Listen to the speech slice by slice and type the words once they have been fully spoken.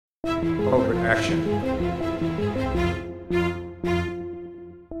Covert Action.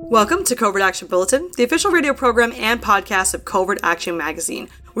 Welcome to Covert Action Bulletin, the official radio program and podcast of Covert Action magazine,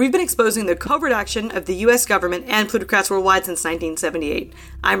 where we've been exposing the covert action of the U.S. government and plutocrats worldwide since 1978.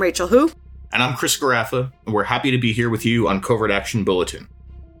 I'm Rachel Hu. And I'm Chris Garaffa, and we're happy to be here with you on Covert Action Bulletin.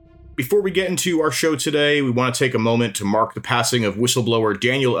 Before we get into our show today, we want to take a moment to mark the passing of whistleblower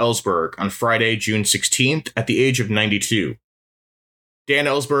Daniel Ellsberg on Friday, June 16th, at the age of 92. Dan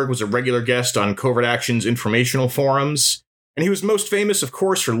Ellsberg was a regular guest on Covert Action's informational forums, and he was most famous, of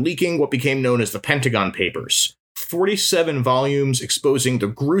course, for leaking what became known as the Pentagon Papers, 47 volumes exposing the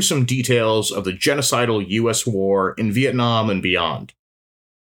gruesome details of the genocidal U.S. war in Vietnam and beyond.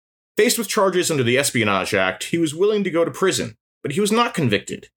 Faced with charges under the Espionage Act, he was willing to go to prison, but he was not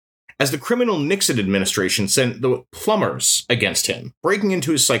convicted, as the criminal Nixon administration sent the plumbers against him, breaking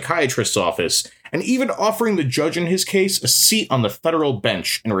into his psychiatrist's office and even offering the judge in his case a seat on the federal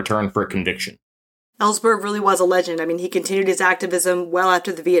bench in return for a conviction. Ellsberg really was a legend. I mean, he continued his activism well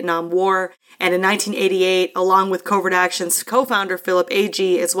after the Vietnam War, and in 1988, along with Covert Action's co-founder Philip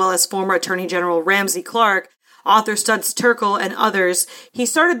Agee, as well as former Attorney General Ramsey Clark, author Studs Terkel, and others, he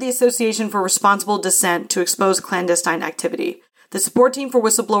started the Association for Responsible Dissent to expose clandestine activity. The support team for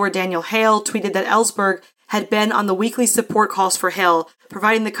whistleblower Daniel Hale tweeted that Ellsberg had been on the weekly support calls for Hale,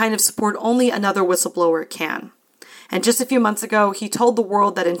 providing the kind of support only another whistleblower can. And just a few months ago, he told the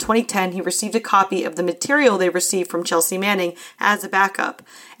world that in 2010, he received a copy of the material they received from Chelsea Manning as a backup.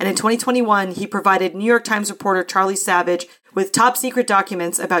 And in 2021, he provided New York Times reporter Charlie Savage with top secret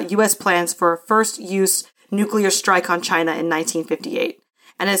documents about U.S. plans for a first-use nuclear strike on China in 1958.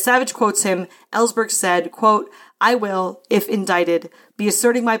 And as Savage quotes him, Ellsberg said, quote, "I will, if indicted, be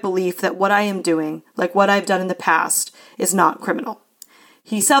asserting my belief that what I am doing, like what I've done in the past, is not criminal."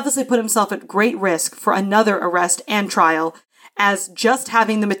 He selflessly put himself at great risk for another arrest and trial, as just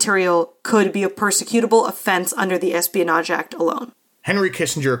having the material could be a persecutable offense under the Espionage Act alone. Henry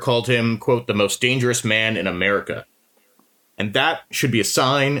Kissinger called him, quote, "the most dangerous man in America." And that should be a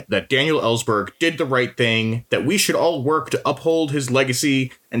sign that Daniel Ellsberg did the right thing, that we should all work to uphold his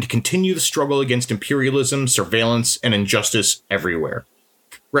legacy and to continue the struggle against imperialism, surveillance, and injustice everywhere.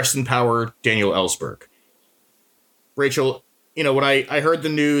 Rest in power, Daniel Ellsberg. Rachel, you know, when I heard the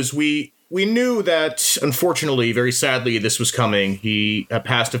news, we knew that, unfortunately, very sadly, this was coming. He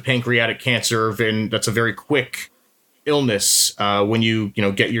passed of pancreatic cancer, and that's a very quick illness when you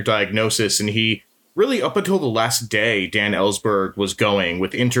get your diagnosis. And he really, up until the last day, Dan Ellsberg was going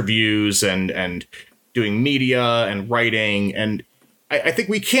with interviews and doing media and writing. And I think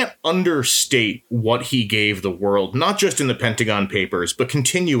we can't understate what he gave the world, not just in the Pentagon Papers, but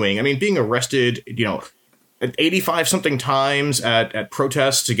continuing. I mean, being arrested, 85-something times at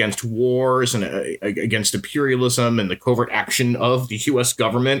protests against wars and against imperialism and the covert action of the U.S.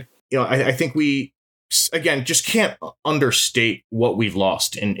 government. I think we, again, just can't understate what we've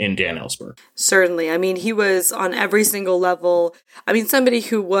lost in Dan Ellsberg. Certainly. I mean, he was on every single level. I mean, somebody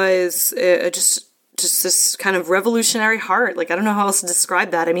who was just this kind of revolutionary heart. Like, I don't know how else to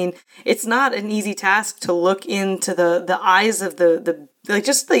describe that. I mean, it's not an easy task to look into the eyes of the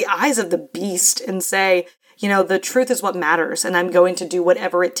eyes of the beast and say, the truth is what matters, and I'm going to do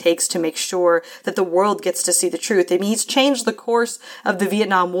whatever it takes to make sure that the world gets to see the truth. I mean, he's changed the course of the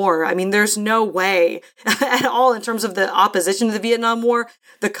Vietnam War. I mean, there's no way at all in terms of the opposition to the Vietnam War.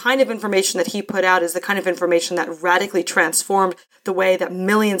 The kind of information that he put out is the kind of information that radically transformed the way that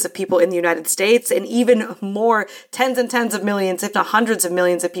millions of people in the United States, and even more, tens and tens of millions, if not hundreds of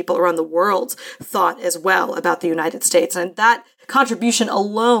millions of people around the world, thought as well about the United States. And that contribution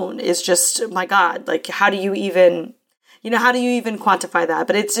alone is just, my God, like, how do you even quantify that?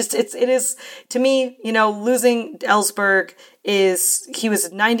 But it is, to me, losing Ellsberg he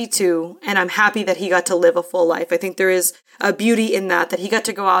was 92, and I'm happy that he got to live a full life. I think there is a beauty in that he got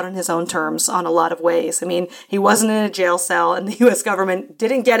to go out on his own terms on a lot of ways. I mean, he wasn't in a jail cell, and the U.S. government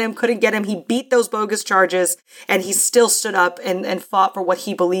couldn't get him. He beat those bogus charges, and he still stood up and fought for what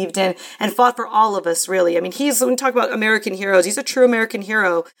he believed in, and fought for all of us, really. I mean, when we talk about American heroes, he's a true American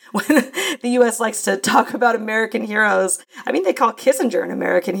hero. When the U.S. likes to talk about American heroes, I mean, they call Kissinger an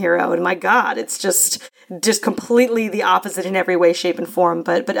American hero, and my God, it's just completely the opposite in every way, shape, and form.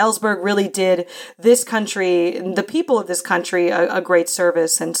 But Ellsberg really did this country, the people of this country, a great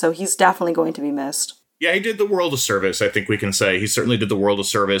service, and so he's definitely going to be missed. Yeah, he did the world a service, I think we can say. He certainly did the world a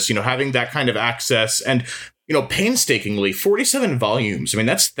service, having that kind of access and, painstakingly, 47 volumes. I mean,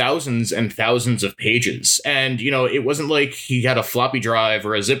 that's thousands and thousands of pages. And, it wasn't like he had a floppy drive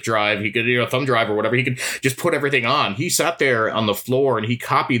or a zip drive. He could, a thumb drive or whatever. He could just put everything on. He sat there on the floor and he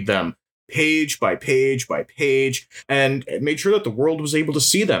copied them page by page by page, and made sure that the world was able to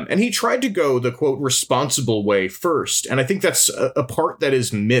see them. And he tried to go the, quote, responsible way first. And I think that's a part that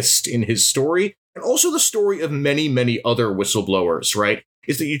is missed in his story, and also the story of many, many other whistleblowers, right?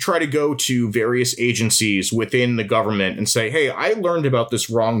 Is that you try to go to various agencies within the government and say, hey, I learned about this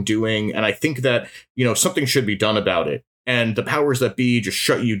wrongdoing, and I think that, something should be done about it. And the powers that be just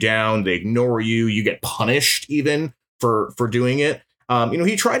shut you down. They ignore you. You get punished even for doing it.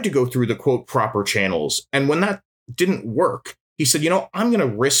 He tried to go through the, quote, proper channels. And when that didn't work, he said, I'm going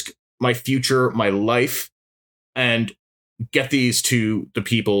to risk my future, my life, and get these to the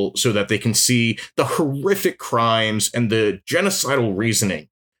people so that they can see the horrific crimes and the genocidal reasoning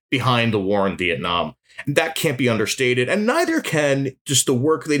behind the war in Vietnam. And that can't be understated. And neither can just the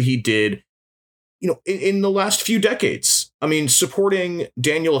work that he did, in the last few decades. I mean, supporting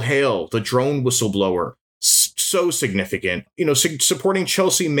Daniel Hale, the drone whistleblower, so significant. Supporting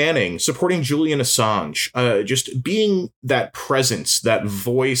Chelsea Manning, supporting Julian Assange, just being that presence, that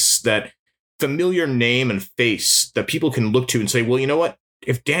voice, that familiar name and face that people can look to and say, well, you know what?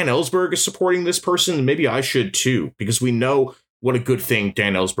 If Dan Ellsberg is supporting this person, maybe I should too, because we know what a good thing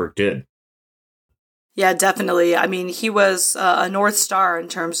Dan Ellsberg did. Yeah, definitely. I mean, he was a North Star in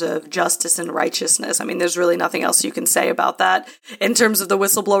terms of justice and righteousness. I mean, there's really nothing else you can say about that in terms of the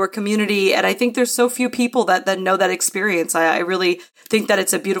whistleblower community. And I think there's so few people that know that experience. I really think that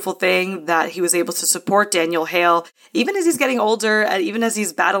it's a beautiful thing that he was able to support Daniel Hale. Even as he's getting older, and even as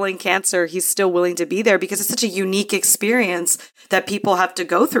he's battling cancer, he's still willing to be there because it's such a unique experience that people have to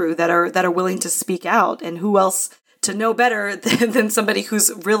go through that are willing to speak out. And who else to know better than somebody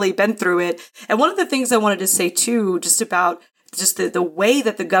who's really been through it. And one of the things I wanted to say too, just about just the way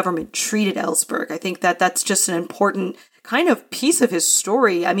that the government treated Ellsberg, I think that that's just an important kind of piece of his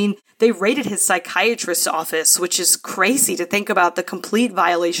story. I mean, they raided his psychiatrist's office, which is crazy to think about, the complete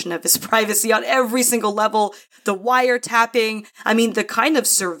violation of his privacy on every single level, the wiretapping, I mean, the kind of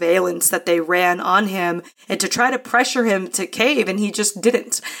surveillance that they ran on him and to try to pressure him to cave, and he just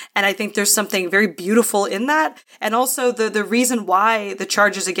didn't. And I think there's something very beautiful in that. And also the reason why the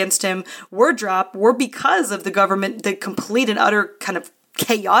charges against him were dropped were because of the government, the complete and utter kind of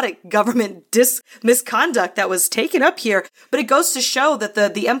chaotic government misconduct that was taken up here. But it goes to show that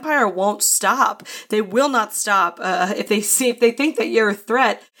the empire won't stop. They will not stop if they think that you're a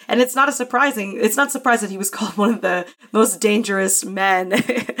threat. And it's not surprising that he was called one of the most dangerous men,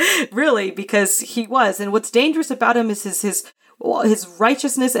 really, because he was. And what's dangerous about him is his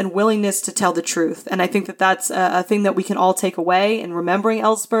righteousness and willingness to tell the truth. And I think that that's a thing that we can all take away in remembering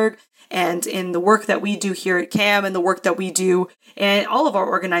Ellsberg, and in the work that we do here at CAM and the work that we do and all of our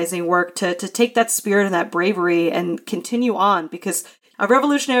organizing work to take that spirit and that bravery and continue on, because a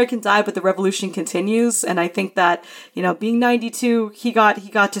revolutionary can die, but the revolution continues. And I think that, being 92, he got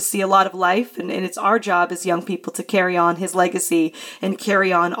to see a lot of life, and it's our job as young people to carry on his legacy and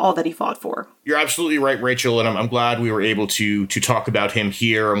carry on all that he fought for. You're absolutely right, Rachel, and I'm glad we were able to talk about him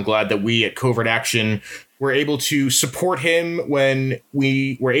here. I'm glad that we at Covert Action were able to support him when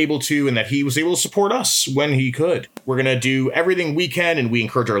we were able to, and that he was able to support us when he could. We're going to do everything we can, and we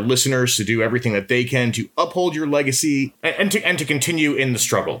encourage our listeners to do everything that they can to uphold your legacy and to continue in the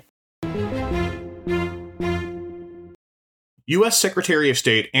struggle. U.S. Secretary of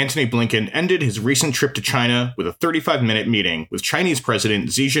State Antony Blinken ended his recent trip to China with a 35-minute meeting with Chinese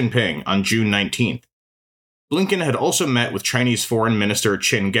President Xi Jinping on June 19th. Blinken had also met with Chinese Foreign Minister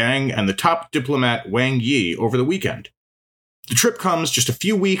Qin Gang and the top diplomat Wang Yi over the weekend. The trip comes just a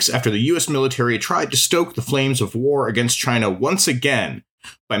few weeks after the U.S. military tried to stoke the flames of war against China once again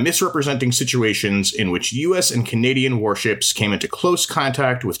by misrepresenting situations in which U.S. and Canadian warships came into close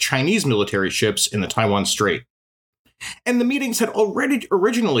contact with Chinese military ships in the Taiwan Strait. And the meetings had already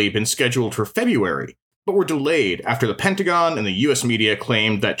originally been scheduled for February, but were delayed after the Pentagon and the U.S. media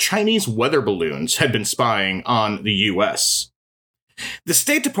claimed that Chinese weather balloons had been spying on the U.S. The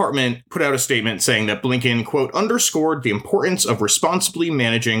State Department put out a statement saying that Blinken, quote, underscored the importance of responsibly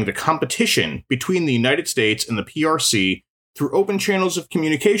managing the competition between the United States and the PRC through open channels of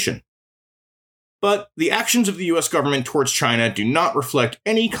communication. But the actions of the U.S. government towards China do not reflect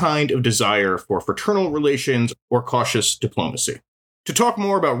any kind of desire for fraternal relations or cautious diplomacy. To talk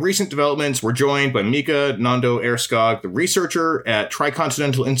more about recent developments, we're joined by Mika Nando-Erskog, the researcher at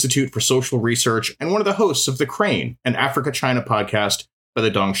Tricontinental Institute for Social Research and one of the hosts of the Crane, an Africa-China podcast by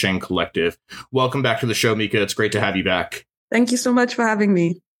the Dongsheng Collective. Welcome back to the show, Mika. It's great to have you back. Thank you so much for having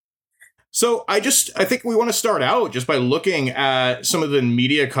me. So I think we want to start out just by looking at some of the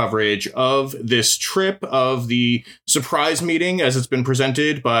media coverage of this trip, of the surprise meeting as it's been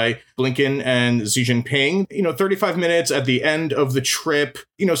presented by Blinken and Xi Jinping. 35 minutes at the end of the trip.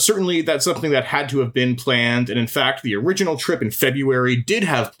 Certainly that's something that had to have been planned. And in fact, the original trip in February did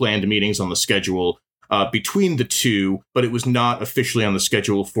have planned meetings on the schedule between the two, but it was not officially on the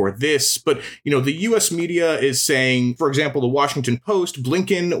schedule for this. But, the U.S. media is saying, for example, the Washington Post,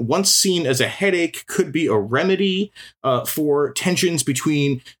 Blinken, once seen as a headache, could be a remedy for tensions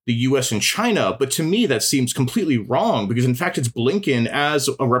between the U.S. and China. But to me, that seems completely wrong, because in fact, it's Blinken as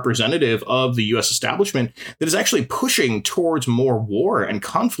a representative of the U.S. establishment that is actually pushing towards more war and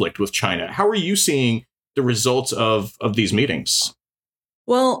conflict with China. How are you seeing the results of these meetings?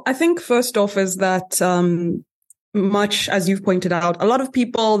 Well, I think first off is that much as you've pointed out, a lot of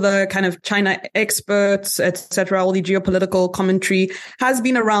people, the kind of China experts, etc., all the geopolitical commentary has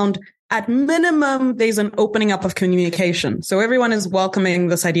been around. At minimum, there's an opening up of communication. So everyone is welcoming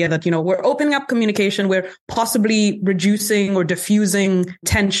this idea that, we're opening up communication, we're possibly reducing or diffusing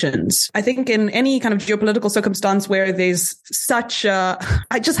tensions. I think in any kind of geopolitical circumstance where there's such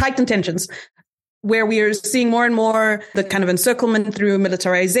just heightened tensions, where we are seeing more and more the kind of encirclement through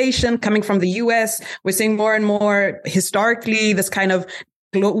militarization coming from the US. We're seeing more and more historically this kind of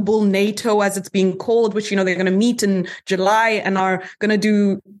global NATO, as it's being called, which, they're going to meet in July and are going to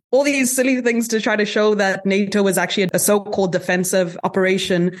do all these silly things to try to show that NATO is actually a so-called defensive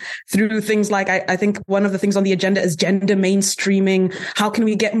operation through things like, I think one of the things on the agenda is gender mainstreaming. How can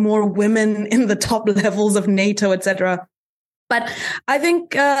we get more women in the top levels of NATO, etc.? But I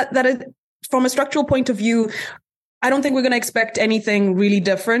think from a structural point of view, I don't think we're going to expect anything really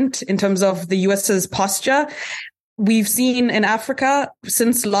different in terms of the US's posture. We've seen in Africa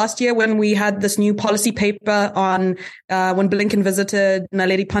since last year when we had this new policy paper on when Blinken visited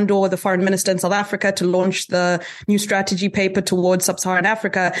Naledi Pandor, the foreign minister in South Africa, to launch the new strategy paper towards sub-Saharan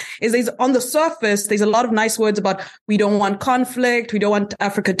Africa, on the surface, there's a lot of nice words about we don't want conflict, we don't want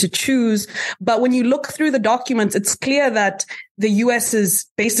Africa to choose. But when you look through the documents, it's clear that the US is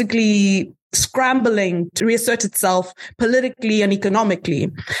basically scrambling to reassert itself politically and economically.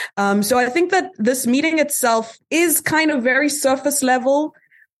 So I think that this meeting itself is kind of very surface level.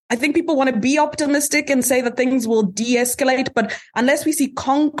 I think people want to be optimistic and say that things will de-escalate, but unless we see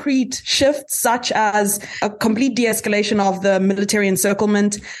concrete shifts, such as a complete de-escalation of the military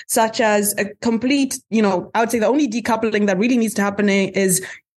encirclement, such as a complete, I would say the only decoupling that really needs to happen is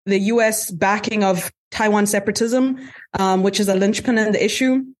the US backing of Taiwan separatism, which is a linchpin in the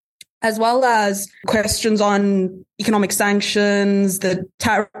issue, as well as questions on economic sanctions,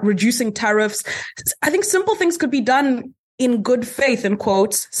 reducing tariffs. I think simple things could be done in good faith, in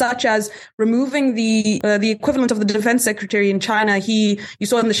quotes, such as removing the equivalent of the defense secretary in China. You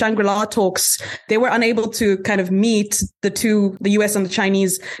saw in the Shangri-La talks, they were unable to kind of meet the US and the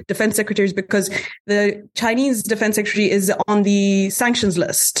Chinese defense secretaries because the Chinese defense secretary is on the sanctions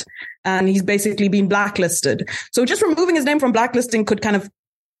list and he's basically been blacklisted. So just removing his name from blacklisting could kind of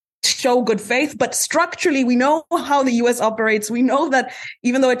show good faith, but structurally, we know how the US operates. We know that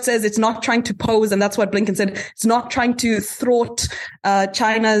even though it says it's not trying to pose, and that's what Blinken said, it's not trying to thwart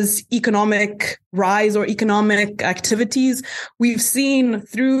China's economic rise or economic activities. We've seen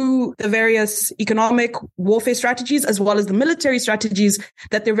through the various economic warfare strategies, as well as the military strategies,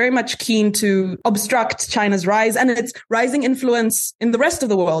 that they're very much keen to obstruct China's rise and its rising influence in the rest of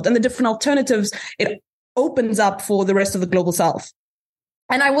the world and the different alternatives it opens up for the rest of the global south.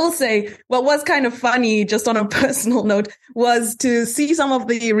 And I will say, what was kind of funny, just on a personal note, was to see some of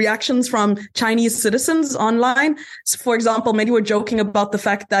the reactions from Chinese citizens online. So, for example, many were joking about the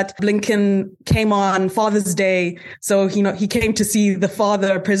fact that Blinken came on Father's Day. So, he came to see the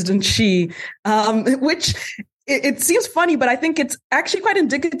father, President Xi, which it seems funny, but I think it's actually quite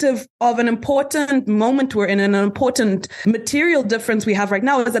indicative of an important moment we're in, and an important material difference we have right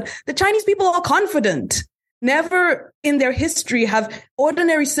now is that the Chinese people are confident. Never in their history have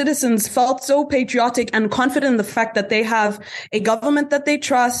ordinary citizens felt so patriotic and confident in the fact that they have a government that they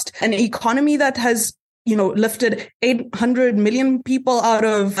trust, an economy that has, lifted 800 million people out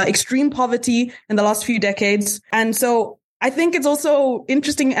of extreme poverty in the last few decades. And so I think it's also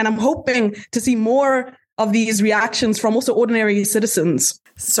interesting, and I'm hoping to see more of these reactions from also ordinary citizens.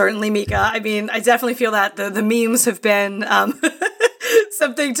 Certainly, Mika. I mean, I definitely feel that the memes have been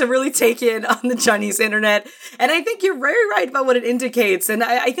something to really take in on the Chinese internet. And I think you're very right about what it indicates. And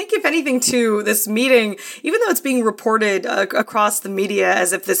I think, if anything, too, this meeting, even though it's being reported across the media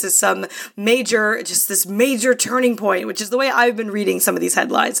as if this is some major, just this major turning point, which is the way I've been reading some of these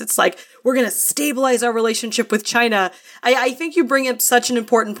headlines. It's like, we're going to stabilize our relationship with China. I think you bring up such an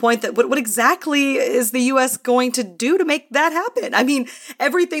important point that what exactly is the U.S. going to do to make that happen? I mean,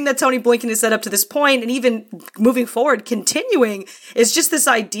 everything that Tony Blinken has said up to this point, and even moving forward, continuing, is just this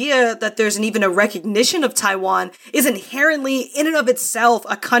idea that there's even a recognition of Taiwan is inherently, in and of itself,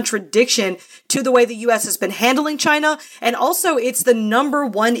 a contradiction to the way the U.S. has been handling China. And also, it's the number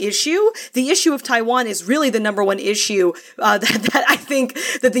one issue. The issue of Taiwan is really the number one issue that I think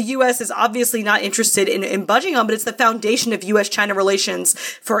that the U.S. is obviously not interested in budging on, but it's the foundation of U.S.-China relations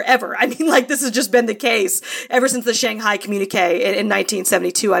forever. I mean, like, this has just been the case ever since the Shanghai Communique in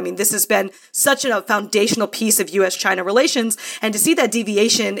 1972. I mean, this has been such a foundational piece of U.S.-China relations. And to see that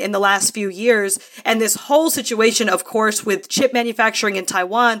deviation in the last few years, and this whole situation, of course, with chip manufacturing in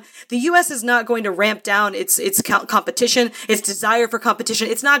Taiwan, the U.S. is not going to ramp down its competition, its desire for competition.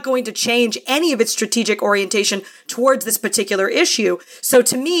 It's not going to change any of its strategic orientation towards this particular issue. So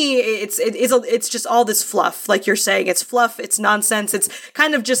to me, it's just all this fluff, like you're saying. It's fluff, it's nonsense, it's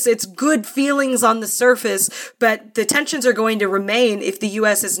kind of just, it's good feelings on the surface, but the tensions are going to remain if the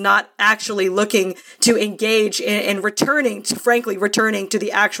U.S. is not actually looking to engage in returning to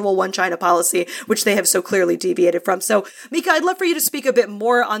the actual one China policy, which they have so clearly deviated from. So, Mika, I'd love for you to speak a bit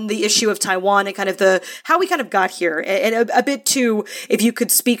more on the issue of Taiwan and kind of how we kind of got here, and a bit too, if you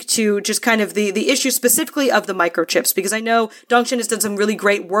could speak to just kind of the issue specifically of the microchips, because I know Dongshin has done some really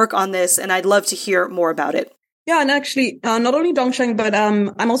great work on this, and I'd love to hear more about it. Yeah, and actually, not only Dongsheng, but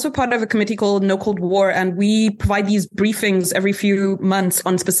I'm also part of a committee called No Cold War, and we provide these briefings every few months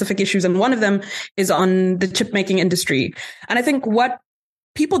on specific issues, and one of them is on the chip making industry. And I think what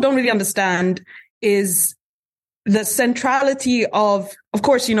people don't really understand is the centrality of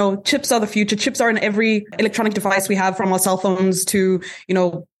course, chips are the future. Chips are in every electronic device we have, from our cell phones to,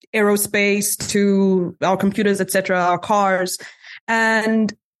 aerospace to our computers, etc., our cars.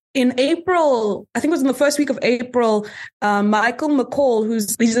 And in April, I think it was in the first week of April, Michael McCall,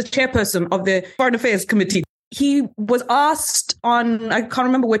 he's the chairperson of the Foreign Affairs Committee, he was asked on, I can't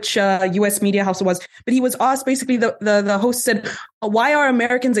remember which US media house it was, but he was asked, basically the host said, why are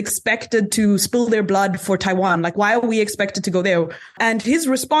Americans expected to spill their blood for Taiwan? Like, why are we expected to go there? And his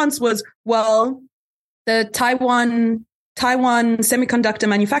response was, well, the Taiwan Semiconductor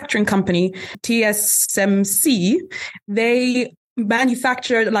Manufacturing Company, TSMC, they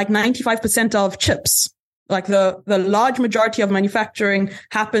manufacture like 95% of chips. Like the large majority of manufacturing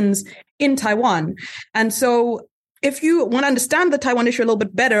happens in Taiwan. And so if you want to understand the Taiwan issue a little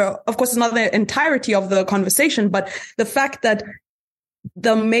bit better, of course, it's not the entirety of the conversation, but the fact that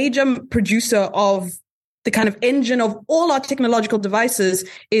the major producer of the kind of engine of all our technological devices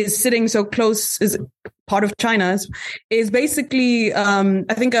is sitting so close, is part of China's, is basically,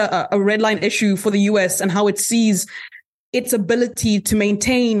 I think, a red line issue for the US and how it sees its ability to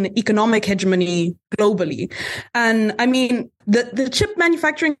maintain economic hegemony globally. And I mean, the chip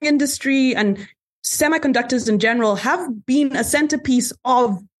manufacturing industry and semiconductors in general have been a centerpiece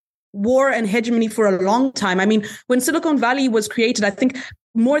of war and hegemony for a long time. I mean, when Silicon Valley was created, I think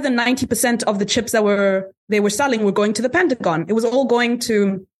more than 90% of the chips that they were selling were going to the Pentagon. It was all going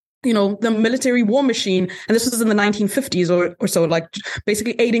to, the military war machine. And this was in the 1950s or so, like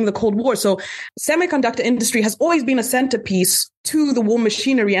basically aiding the Cold War. So semiconductor industry has always been a centerpiece to the war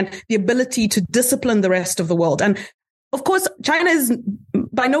machinery and the ability to discipline the rest of the world. And of course, China is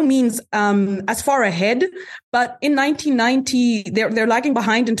by no means as far ahead, but in 1990, they're lagging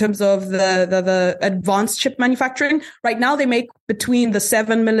behind in terms of the advanced chip manufacturing. Right now, they make between the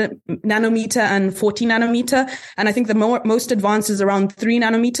 7 nanometer and 14 nanometer, and I think the most advanced is around 3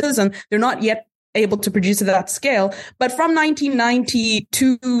 nanometers, and they're not yet able to produce at that scale. But from 1990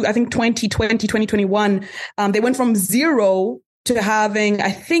 to, I think, 2021, they went from zero to having, I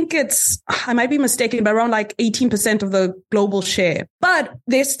think I might be mistaken, but around like 18% of the global share. But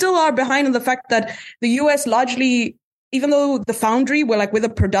they still are behind in the fact that the US largely, even though the foundry, where the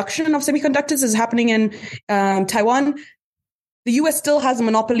production of semiconductors is happening in Taiwan, the US still has a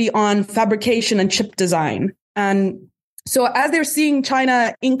monopoly on fabrication and chip design. And so as they're seeing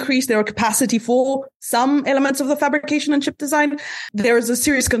China increase their capacity for some elements of the fabrication and chip design, there is a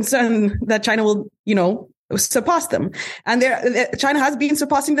serious concern that China will, surpass them. And China has been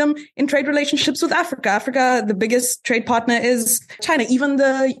surpassing them in trade relationships with Africa. Africa, the biggest trade partner is China. Even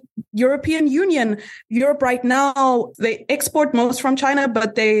the European Union, Europe right now, they export most from China,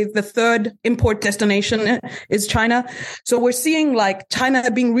 but the third import destination is China. So we're seeing like China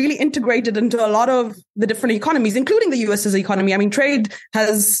being really integrated into a lot of the different economies, including the US's economy. I mean, trade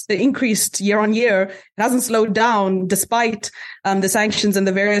has increased year on year. It hasn't slowed down despite the sanctions and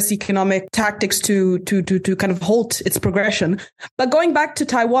the various economic tactics to kind of halt its progression. But going back to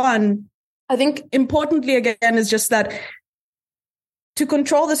Taiwan, I think importantly again is just that to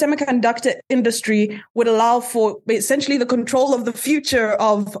control the semiconductor industry would allow for essentially the control of the future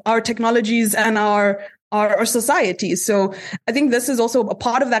of our technologies and our societies. So I think this is also a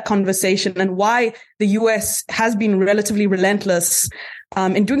part of that conversation and why the US has been relatively relentless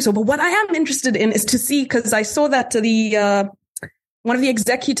in doing so. But what I am interested in is to see, because I saw that one of the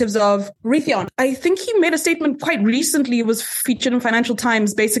executives of Raytheon, I think he made a statement quite recently. It was featured in Financial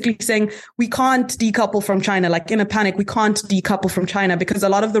Times, basically saying we can't decouple from China. Like in a panic, we can't decouple from China because a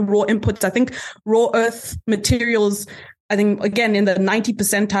lot of the raw inputs, I think raw earth materials, I think, again, in the 90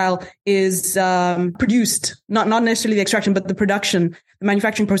 percentile is produced, not necessarily the extraction, but the production, the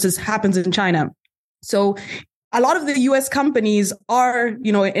manufacturing process happens in China. So a lot of the US companies are,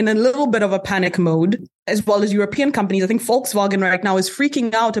 in a little bit of a panic mode, as well as European companies. I think Volkswagen right now is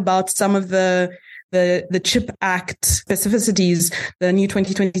freaking out about some of the CHIP Act specificities, the new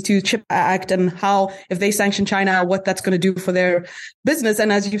 2022 CHIP Act, and how if they sanction China, what that's going to do for their business.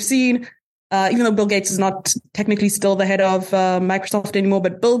 And as you've seen, even though Bill Gates is not technically still the head of Microsoft anymore,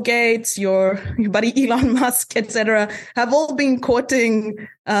 but Bill Gates, your buddy Elon Musk, etc., have all been courting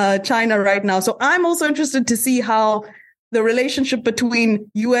China right now. So I'm also interested to see how the relationship between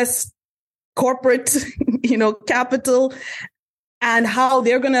U.S. corporate, capital, and how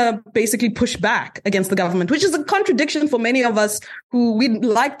they're going to basically push back against the government, which is a contradiction for many of us who we'd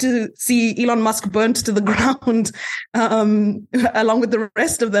like to see Elon Musk burnt to the ground, along with the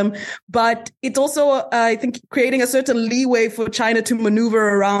rest of them. But it's also, I think, creating a certain leeway for China to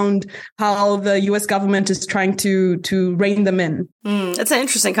maneuver around how the US government is trying to rein them in. It's an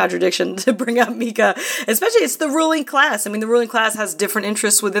interesting contradiction to bring up, Mika, especially it's the ruling class. I mean, the ruling class has different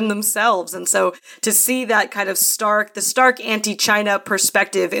interests within themselves. And so to see that kind of stark anti-China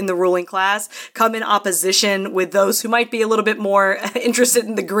perspective in the ruling class come in opposition with those who might be a little bit more interested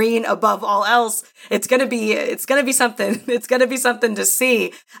in the green above all else, it's going to be something. It's going to be something to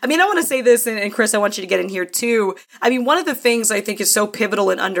see. I mean, I want to say this, and Chris, I want you to get in here too. I mean, one of the things I think is so pivotal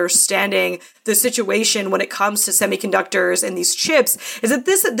in understanding the situation when it comes to semiconductors and these chips is that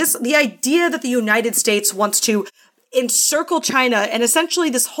the idea that the United States wants to encircle China and essentially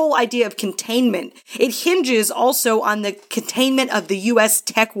this whole idea of containment, it hinges also on the containment of the US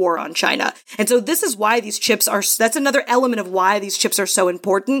tech war on China. And so this is why these chips that's another element of why these chips are so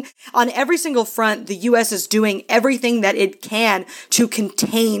important. On every single front, the US is doing everything that it can to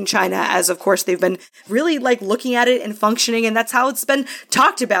contain China, as of course they've been really looking at it and functioning. And that's how it's been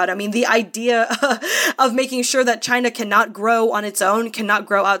talked about. I mean, the idea of making sure that China cannot grow on its own, cannot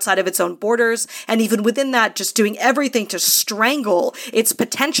grow outside of its own borders. And even within that, just doing everything to strangle its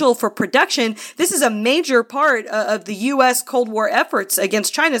potential for production. This is a major part of the U.S. Cold War efforts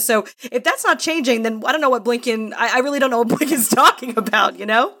against China. So if that's not changing, then I don't know what Blinken, I really don't know what Blinken's talking about,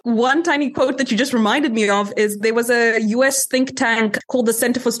 One tiny quote that you just reminded me of is there was a U.S. think tank called the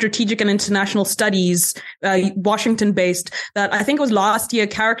Center for Strategic and International Studies, Washington-based, that I think was last year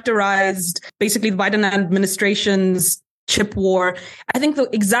characterized basically the Biden administration's chip war. I think the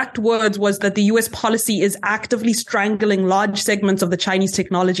exact words was that the US policy is actively strangling large segments of the Chinese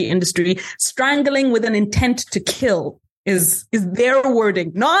technology industry, strangling with an intent to kill is their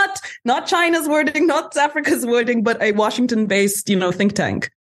wording, not China's wording, not Africa's wording, but a Washington-based, think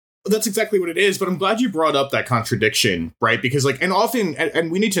tank. That's exactly what it is, but I'm glad you brought up that contradiction, right? Because and often,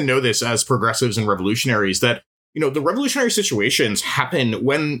 and we need to know this as progressives and revolutionaries, that the revolutionary situations happen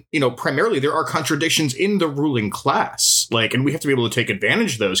when, primarily there are contradictions in the ruling class. And we have to be able to take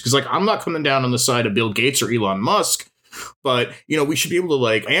advantage of those. Because, I'm not coming down on the side of Bill Gates or Elon Musk. But, we should be able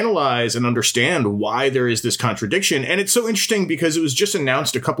to analyze and understand why there is this contradiction. And it's so interesting because it was just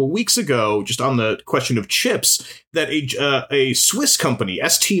announced a couple weeks ago, just on the question of chips, that a Swiss company,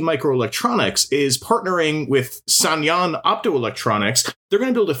 ST Microelectronics, is partnering with Sanyan Optoelectronics. They're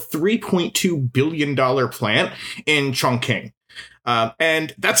going to build a $3.2 billion plant in Chongqing.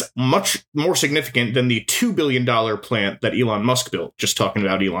 And that's much more significant than the $2 billion plant that Elon Musk built, just talking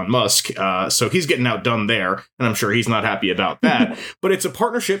about Elon Musk. So he's getting outdone there, and I'm sure he's not happy about that. But it's a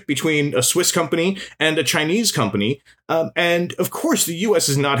partnership between a Swiss company and a Chinese company. And of course, the U.S.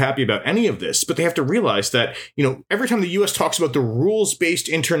 is not happy about any of this, but they have to realize that, every time the U.S. talks about the rules-based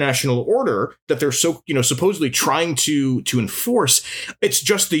international order that they're supposedly trying to enforce, it's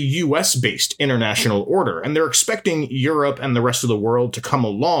just the U.S.-based international order. And they're expecting Europe and the rest of the world to come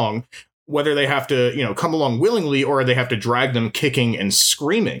along, whether they have to, come along willingly or they have to drag them kicking and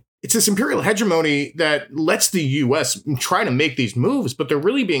screaming. It's this imperial hegemony that lets the U.S. try to make these moves, but they're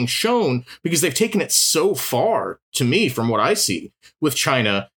really being shown because they've taken it so far, to me, from what I see with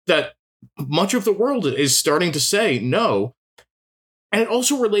China, that much of the world is starting to say no. And it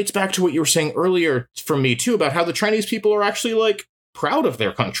also relates back to what you were saying earlier from me, too, about how the Chinese people are actually, proud of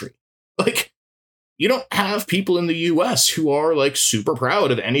their country. You don't have people in the U.S. who are, super proud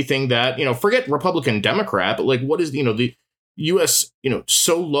of anything that, forget Republican, Democrat, but, what is, the U.S.,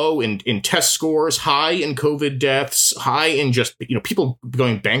 so low in test scores, high in COVID deaths, high in just, people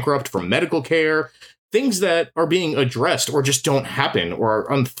going bankrupt from medical care, things that are being addressed or just don't happen or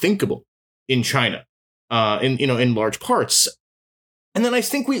are unthinkable in China, in large parts. And then I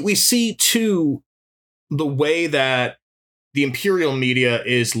think we see, too, the way that the imperial media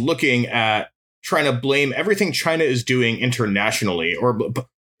is looking at trying to blame everything China is doing internationally or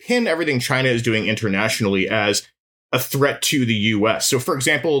pin everything China is doing internationally as a threat to the U.S. So, for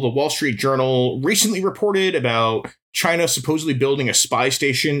example, the Wall Street Journal recently reported about China supposedly building a spy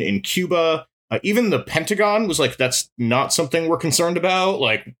station in Cuba. Even the Pentagon was like, that's not something we're concerned about.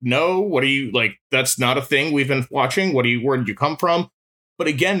 No, what are you that's not a thing we've been watching. Where did you come from? But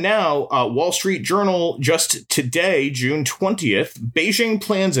again, now, Wall Street Journal, just today, June 20th, Beijing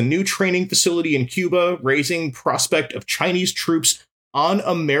plans a new training facility in Cuba, raising prospect of Chinese troops on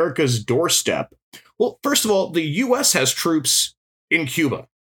America's doorstep. Well, first of all, the U.S. has troops in Cuba.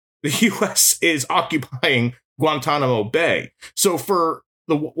 The U.S. is occupying Guantanamo Bay. So for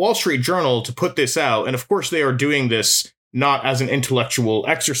the Wall Street Journal to put this out, and of course they are doing this not as an intellectual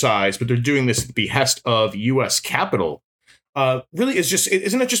exercise, but they're doing this at the behest of U.S. capital, really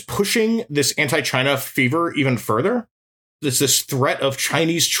isn't it just pushing this anti-China fever even further? This threat of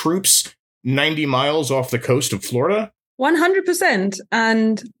Chinese troops 90 miles off the coast of Florida? 100%.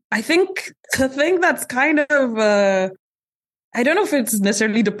 And I think the thing that's kind of, I don't know if it's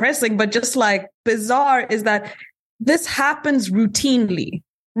necessarily depressing, but just bizarre is that this happens routinely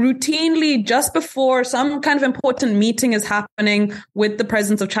just before some kind of important meeting is happening with the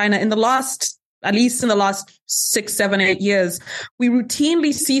president of China. At least in the last 6, 7, 8 years, we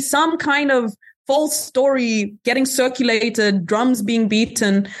routinely see some kind of false story getting circulated, drums being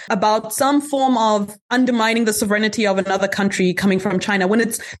beaten about some form of undermining the sovereignty of another country coming from China when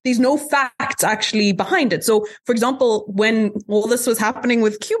there's no facts actually behind it. So, for example, when all this was happening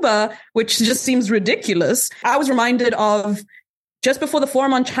with Cuba, which just seems ridiculous, I was reminded of just before the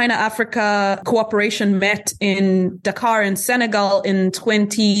Forum on China-Africa cooperation met in Dakar in Senegal in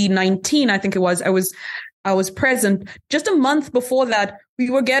 2019, I think it was. I was present. Just a month before that,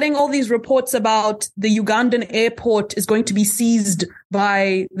 we were getting all these reports about the Ugandan airport is going to be seized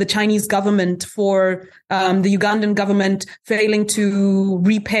by the Chinese government for the Ugandan government failing to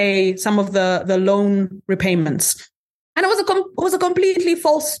repay some of the loan repayments. And it was a completely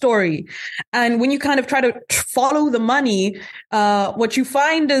false story. And when you kind of try to follow the money, what you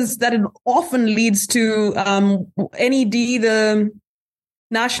find is that it often leads to NED, the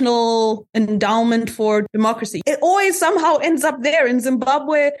National Endowment for Democracy. It always somehow ends up there in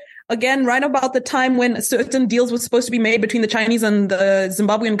Zimbabwe. Again, right about the time when certain deals were supposed to be made between the Chinese and the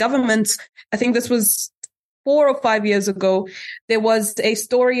Zimbabwean governments. I think this was 4 or 5 years ago. There was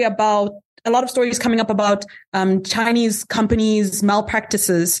a lot of stories coming up about Chinese companies'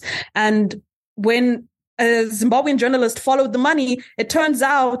 malpractices. And when a Zimbabwean journalist followed the money, it turns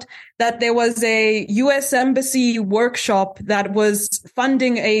out that there was a U.S. embassy workshop that was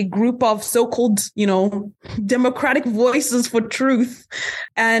funding a group of so-called, democratic voices for truth.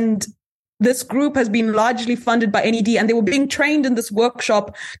 And this group has been largely funded by NED, and they were being trained in this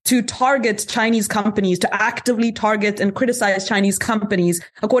workshop to target Chinese companies, to actively target and criticize Chinese companies,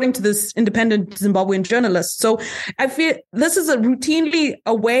 according to this independent Zimbabwean journalist. So I feel this is routinely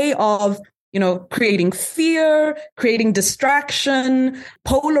a way of creating fear, creating distraction,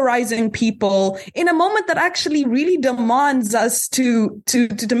 polarizing people in a moment that actually really demands us to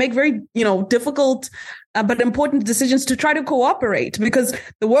make very, difficult but important decisions to try to cooperate, because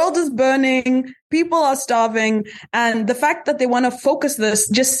the world is burning, people are starving, and the fact that they want to focus this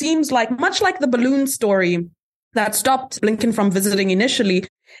just seems much like the balloon story that stopped Blinken from visiting initially,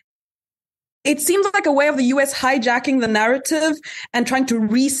 it seems like a way of the US hijacking the narrative and trying to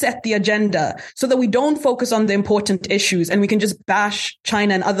reset the agenda so that we don't focus on the important issues and we can just bash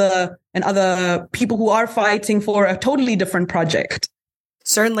China and other people who are fighting for a totally different project.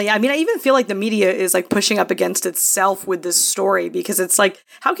 Certainly. I mean, I even feel like the media is like pushing up against itself with this story, because it's like,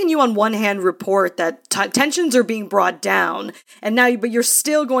 how can you on one hand report that tensions are being brought down but you're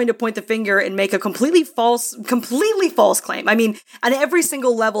still going to point the finger and make a completely false claim? I mean, on every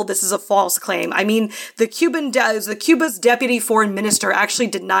single level, this is a false claim. I mean, Cuba's deputy foreign minister actually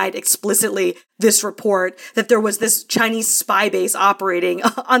denied explicitly this report that there was this Chinese spy base operating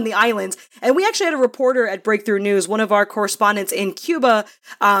on the islands. And we actually had a reporter at Breakthrough News, one of our correspondents in Cuba,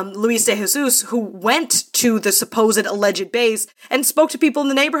 Luis de Jesus, who went to the supposed alleged base and spoke to people in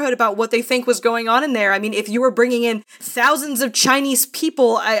the neighborhood about what they think was going on in there. I mean, if you were bringing in thousands of Chinese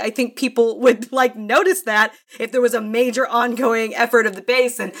people, I think people would like notice that if there was a major ongoing effort of the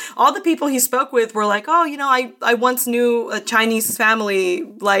base. And all the people he spoke with were like, oh, I once knew a Chinese family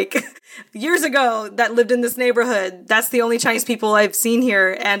like years ago that lived in this neighborhood. That's the only Chinese people I've seen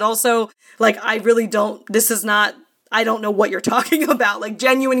here. And also, like, I don't know what you're talking about, like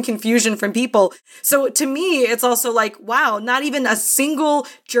genuine confusion from people. So to me, it's also like, wow, not even a single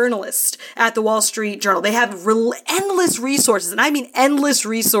journalist at the Wall Street Journal. They have endless resources, and I mean endless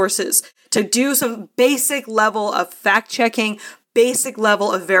resources to do some basic level of fact checking, basic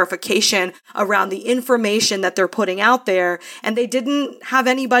level of verification around the information that they're putting out there. And they didn't have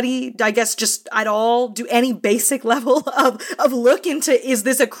anybody, I guess, just at all do any basic level of look into, is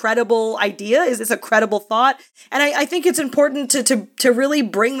this a credible idea? Is this a credible thought? And I think it's important to really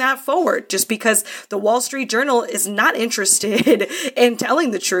bring that forward, just because the Wall Street Journal is not interested in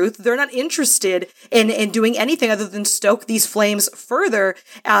telling the truth. They're not interested in doing anything other than stoke these flames further.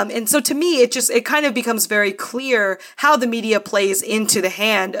 And so to me, it kind of becomes very clear how the media plays into the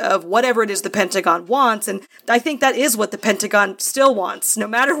hand of whatever it is the Pentagon wants. And I think that is what the Pentagon still wants. No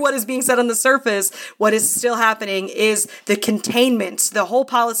matter what is being said on the surface, what is still happening is the containment, the whole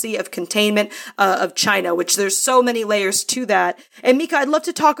policy of containment of China, which there's so many layers to that. And Mika, I'd love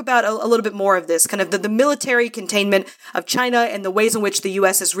to talk about a little bit more of this, kind of the military containment of China and the ways in which the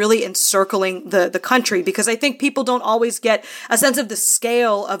U.S. is really encircling the country, because I think people don't always get a sense of the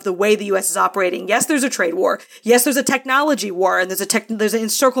scale of the way the U.S. is operating. Yes, there's a trade war. Yes, there's a technology war. And there's an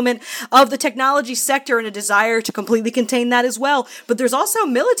encirclement of the technology sector and a desire to completely contain that as well. But there's also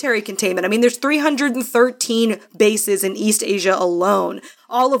military containment. I mean, there's 313 bases in East Asia alone,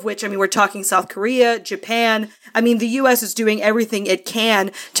 all of which, I mean, we're talking South Korea, Japan. I mean, the U.S. is doing everything it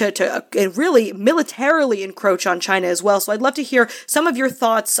can to really militarily encroach on China as well. So I'd love to hear some of your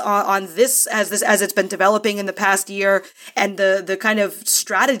thoughts on this as it's been developing in the past year, and the kind of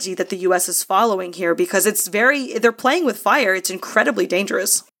strategy that the U.S. is following here, because they're playing with fire. It's incredibly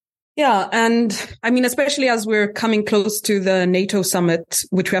dangerous. Yeah. And I mean, especially as we're coming close to the NATO summit,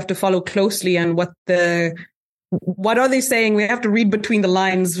 which we have to follow closely, and what are they saying? We have to read between the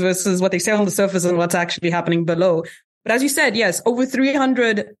lines versus what they say on the surface and what's actually happening below. But as you said, yes, over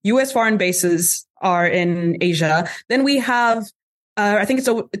 300 US foreign bases are in Asia. Then we have, I think it's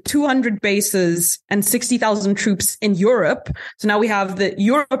over 200 bases and 60,000 troops in Europe. So now we have the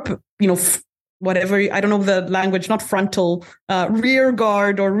Europe, whatever, I don't know the language, not frontal, rear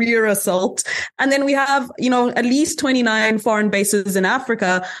guard or rear assault. And then we have, at least 29 foreign bases in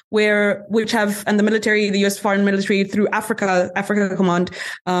Africa and the military, the US foreign military through Africa Command,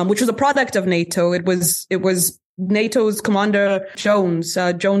 which was a product of NATO. It was NATO's Commander Jones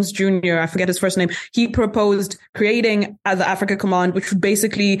Jr., I forget his first name. He proposed creating the Africa Command, which would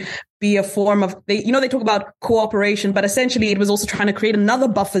basically be a form of, they talk about cooperation, but essentially it was also trying to create another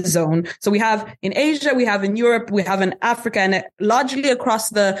buffer zone. So we have in Asia, we have in Europe, we have in Africa, and largely across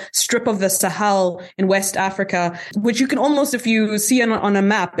the strip of the Sahel in West Africa, which you can almost, if you see on a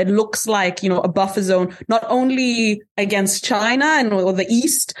map, it looks like, a buffer zone, not only against China or the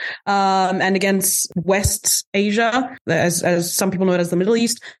East, and against West Asia, as some people know it as the Middle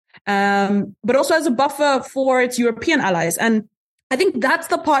East, but also as a buffer for its European allies. And I think that's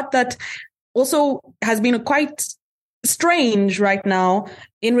the part that also has been quite strange right now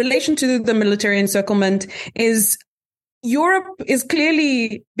in relation to the military encirclement, is Europe is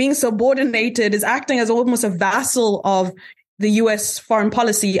clearly being subordinated, is acting as almost a vassal of the US foreign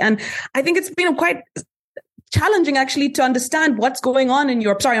policy. And I think it's been quite challenging actually to understand what's going on in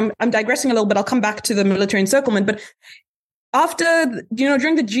Europe. Sorry, I'm digressing a little bit. I'll come back to the military encirclement, but after,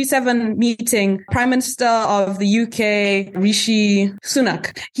 during the G7 meeting, Prime Minister of the UK, Rishi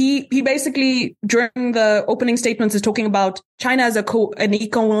Sunak, he basically, during the opening statements, is talking about China as an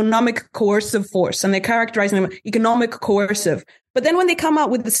economic coercive force, and they're characterizing them economic coercive. But then when they come out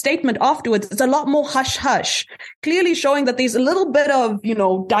with the statement afterwards, it's a lot more hush-hush, clearly showing that there's a little bit of,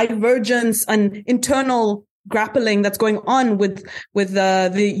 divergence and internal grappling that's going on with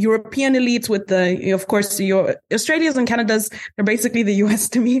the European elites, with of course, your Australias and Canadas. They're basically the US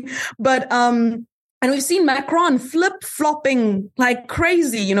to me. But, and we've seen Macron flip-flopping like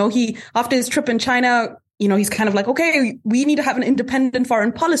crazy. He, after his trip in China, he's kind of like, okay, we need to have an independent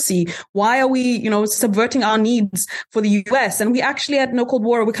foreign policy. Why are we, subverting our needs for the US? And we actually at No Cold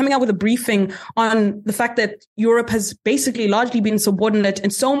War, we're coming out with a briefing on the fact that Europe has basically largely been subordinate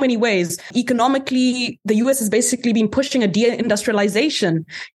in so many ways. Economically, the US has basically been pushing a deindustrialization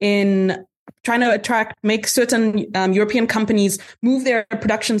in trying to make certain European companies move their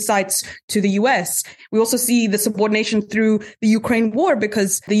production sites to the US. We also see the subordination through the Ukraine war,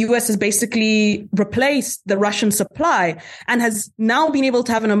 because the US has basically replaced the Russian supply and has now been able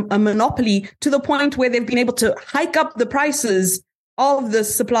to have a monopoly, to the point where they've been able to hike up the prices of the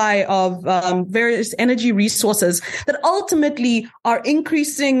supply of various energy resources that ultimately are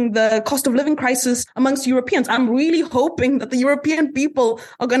increasing the cost of living crisis amongst Europeans. I'm really hoping that the European people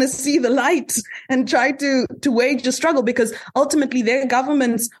are going to see the light and try to wage a struggle, because ultimately their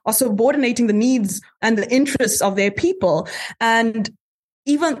governments are subordinating the needs and the interests of their people. And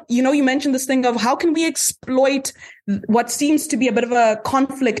even, you mentioned this thing of how can we exploit what seems to be a bit of a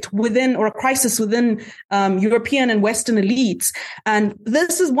conflict within, or a crisis within European and Western elites. And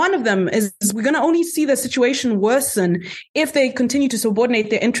this is one of them, is we're going to only see the situation worsen if they continue to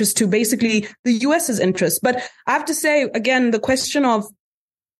subordinate their interests to basically the US's interests. But I have to say, again, the question of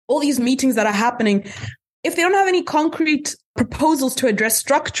all these meetings that are happening, if they don't have any concrete proposals to address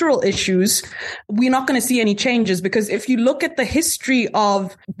structural issues, we're not going to see any changes. Because if you look at the history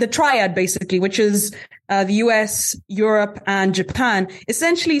of the triad, basically, which is the US, Europe, and Japan,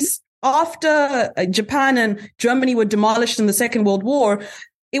 essentially after Japan and Germany were demolished in the Second World War,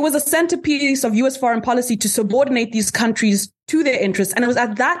 it was a centerpiece of US foreign policy to subordinate these countries to their interests. And it was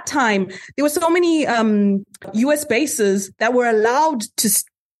at that time, there were so many US bases that were allowed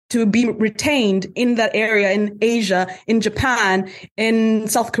to be retained in that area, in Asia, in Japan, in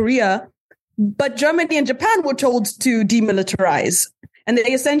South Korea. But Germany and Japan were told to demilitarize. And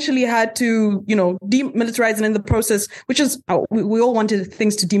they essentially had to, demilitarize, and in the process, which is, we all wanted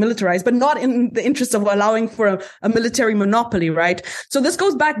things to demilitarize, but not in the interest of allowing for a military monopoly, right? So this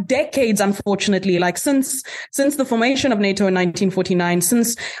goes back decades, unfortunately, like since the formation of NATO in 1949,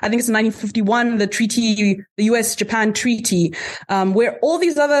 since I think it's 1951, the US-Japan treaty, where all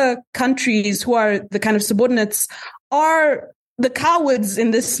these other countries who are the kind of subordinates are the cowards in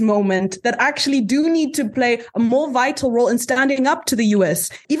this moment that actually do need to play a more vital role in standing up to the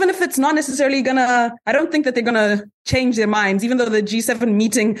US, even if it's not necessarily I don't think that they're gonna change their minds, even though the G7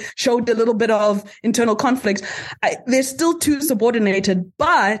 meeting showed a little bit of internal conflict. They're still too subordinated,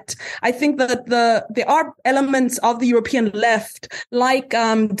 but I think that there are elements of the European left, like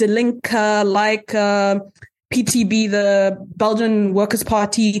Blinken, like PTB, the Belgian Workers'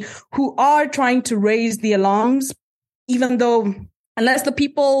 Party, who are trying to raise the alarms. Even though, unless the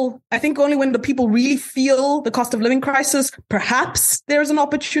people, I think only when the people really feel the cost of living crisis, perhaps there's an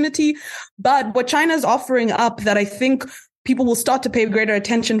opportunity. But what China is offering up that I think people will start to pay greater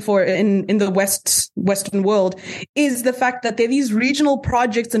attention for in the Western world is the fact that there are these regional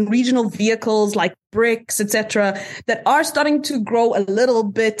projects and regional vehicles like BRICS, etc., that are starting to grow a little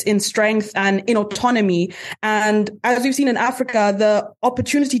bit in strength and in autonomy. And as we've seen in Africa, the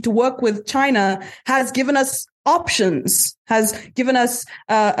opportunity to work with China has given us options, has given us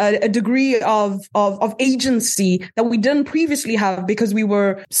a degree of agency that we didn't previously have, because we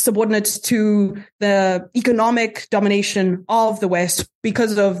were subordinate to the economic domination of the West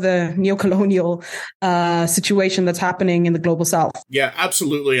because of the neocolonial situation that's happening in the global South. Yeah,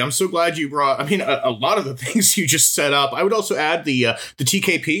 absolutely. I'm so glad you brought, a lot of the things you just set up. I would also add the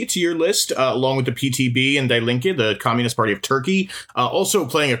TKP to your list, along with the PTB and Blinken, the Communist Party of Turkey, also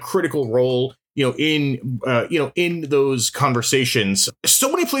playing a critical role in those conversations.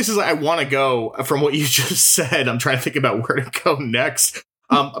 So many places I want to go from what you just said. I'm trying to think about where to go next.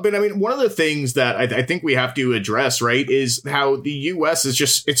 One of the things that I think we have to address, right, is how the U.S.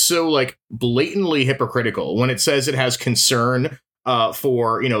 is it's so like blatantly hypocritical when it says it has concern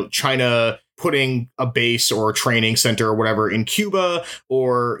for, China putting a base or a training center or whatever in Cuba,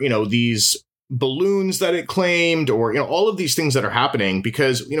 or, these balloons that it claimed, or all of these things that are happening,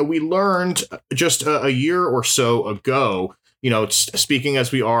 because we learned just a year or so ago speaking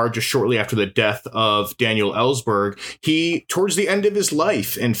as we are just shortly after the death of Daniel Ellsberg, he, towards the end of his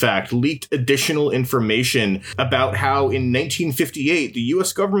life, in fact, leaked additional information about how in 1958, the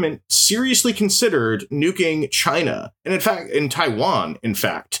U.S. government seriously considered nuking China, and in fact, in Taiwan,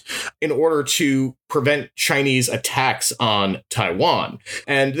 in order to prevent Chinese attacks on Taiwan.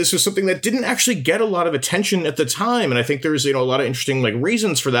 And this was something that didn't actually get a lot of attention at the time. And I think there's, a lot of interesting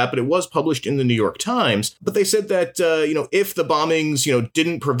reasons for that, but it was published in the New York Times. But they said that, if the bombings,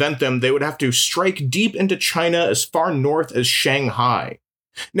 didn't prevent them, they would have to strike deep into China as far north as Shanghai.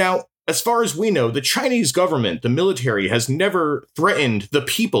 Now, as far as we know, the Chinese government, the military, has never threatened the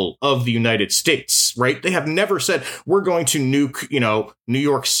people of the United States, right? They have never said, we're going to nuke, New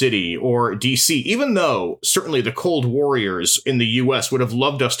York City or DC, even though certainly the Cold Warriors in the US would have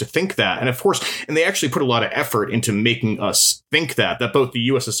loved us to think that. And of course, and they actually put a lot of effort into making us think that both the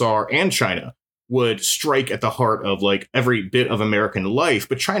USSR and China would strike at the heart of every bit of American life.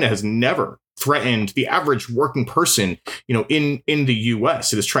 But China has never threatened the average working person, in the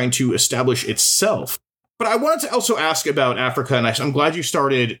US. It is trying to establish itself. But I wanted to also ask about Africa, and I'm glad you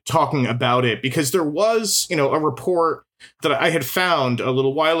started talking about it, because there was, a report that I had found a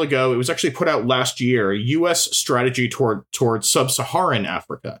little while ago. It was actually put out last year, U.S. strategy toward sub-Saharan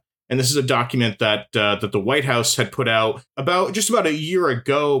Africa. And this is a document that the White House had put out about a year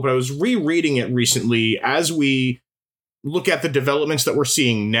ago, but I was rereading it recently as we look at the developments that we're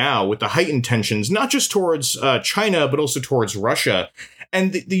seeing now with the heightened tensions, not just towards China, but also towards Russia.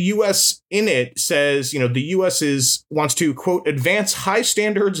 And the U.S. in it says, the U.S. wants to, quote, advance high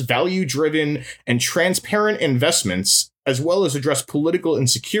standards, value-driven, and transparent investments, as well as address political and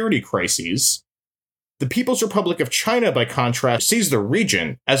security crises. The People's Republic of China, by contrast, sees the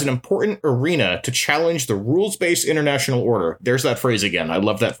region as an important arena to challenge the rules-based international order. There's that phrase again. I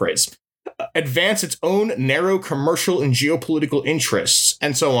love that phrase. Advance its own narrow commercial and geopolitical interests,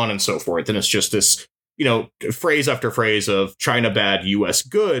 and so on and so forth. And it's just this, phrase after phrase of China bad, US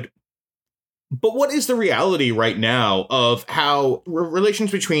good. But what is the reality right now of how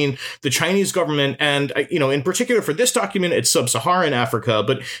relations between the Chinese government and, in particular for this document, it's sub-Saharan Africa,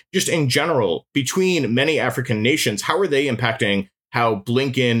 but just in general, between many African nations, how are they impacting how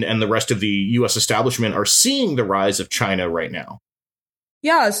Blinken and the rest of the U.S. establishment are seeing the rise of China right now?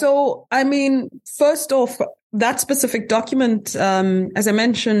 Yeah, so, first off, that specific document, as I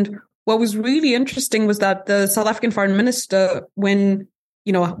mentioned, what was really interesting was that the South African foreign minister, when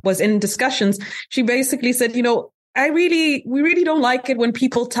was in discussions, she basically said, we really don't like it when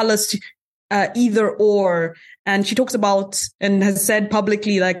people tell us either or. And she talks about and has said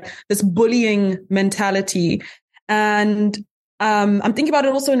publicly, this bullying mentality. And I'm thinking about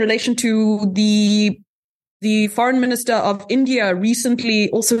it also in relation to the foreign minister of India recently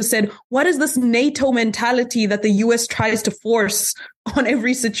also said, what is this NATO mentality that the US tries to force on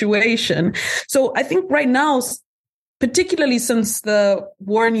every situation? So I think right now, particularly since the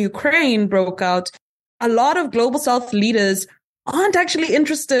war in Ukraine broke out, a lot of global South leaders aren't actually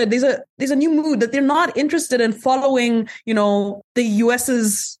interested. There's a new mood that they're not interested in following, the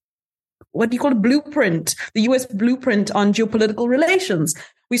US's, what do you call it, blueprint, the US blueprint on geopolitical relations.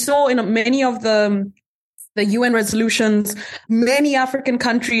 We saw in many of the UN resolutions, many African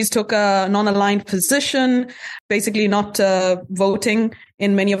countries took a non-aligned position, basically not voting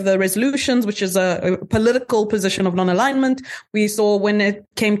in many of the resolutions, which is a political position of non-alignment. We saw when it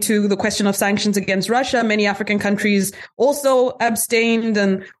came to the question of sanctions against Russia, many African countries also abstained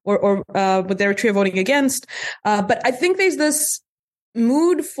or with Eritrea voting against. But I think there's this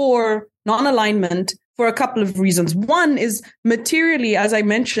mood for non-alignment for a couple of reasons. One is materially, as I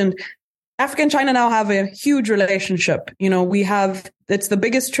mentioned, Africa and China now have a huge relationship. It's the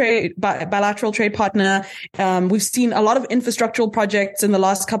biggest bilateral trade partner. We've seen a lot of infrastructural projects in the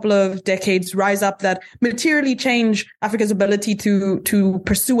last couple of decades rise up that materially change Africa's ability to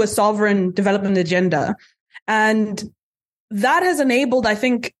pursue a sovereign development agenda. And that has enabled, I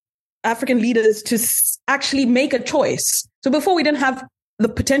think, African leaders to actually make a choice. So before we didn't have the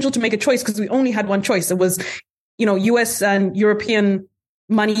potential to make a choice because we only had one choice. It was, US and European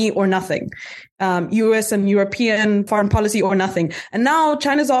money or nothing, US and European foreign policy or nothing. And now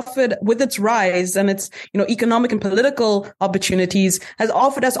China's offered, with its rise and its, economic and political opportunities, has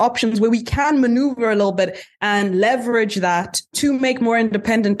offered us options where we can maneuver a little bit and leverage that to make more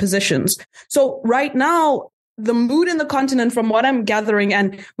independent positions. So right now, the mood in the continent, from what I'm gathering,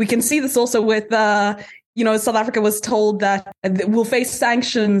 and we can see this also with, South Africa was told that we'll face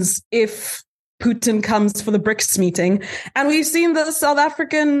sanctions if Putin comes for the BRICS meeting. And we've seen the South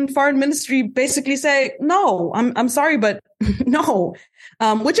African foreign ministry basically say, no, I'm sorry, but no.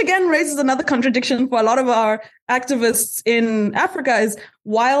 which again raises another contradiction for a lot of our activists in Africa is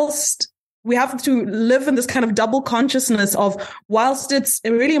whilst we have to live in this kind of double consciousness of whilst it's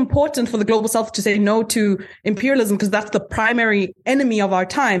really important for the global south to say no to imperialism because that's the primary enemy of our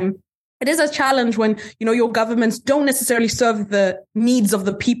time, it is a challenge when, your governments don't necessarily serve the needs of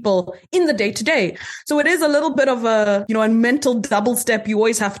the people in the day to day. So it is a little bit of a mental double step you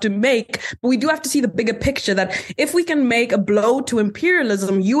always have to make. But we do have to see the bigger picture that if we can make a blow to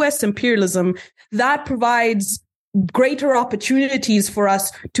imperialism, US imperialism, that provides greater opportunities for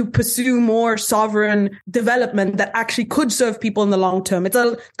us to pursue more sovereign development that actually could serve people in the long term. It's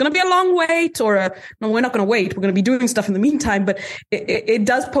going to be a long wait no, we're not going to wait. We're going to be doing stuff in the meantime, but it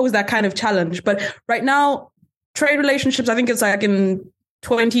does pose that kind of challenge. But right now, trade relationships, I think it's like in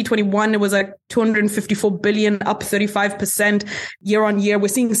 2021, it was like 254 billion, up 35% year on year. We're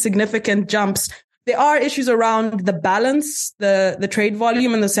seeing significant jumps. There are issues around the balance, the trade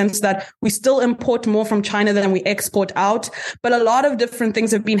volume, in the sense that we still import more from China than we export out. But a lot of different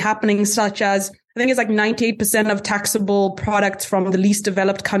things have been happening, such as I think it's like 98% of taxable products from the least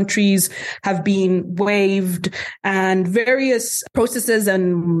developed countries have been waived, and various processes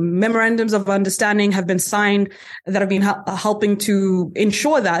and memorandums of understanding have been signed that have been helping to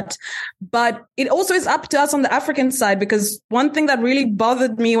ensure that. But it also is up to us on the African side, because one thing that really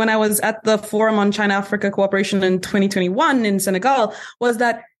bothered me when I was at the Forum on China-Africa Cooperation in 2021 in Senegal was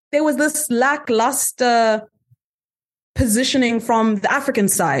that there was this lackluster positioning from the African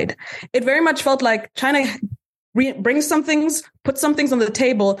side. It very much felt like China brings some things, puts some things on the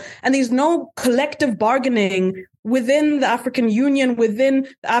table, and there's no collective bargaining within the African Union, within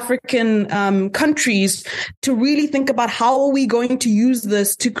the African countries, to really think about how are we going to use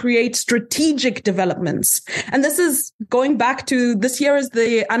this to create strategic developments. And this is going back to this year is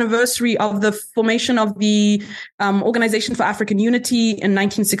the anniversary of the formation of the Organization for African Unity in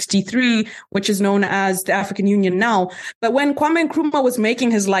 1963, which is known as the African Union now. But when Kwame Nkrumah was making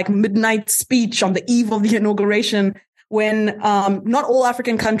his midnight speech on the eve of the inauguration, when not all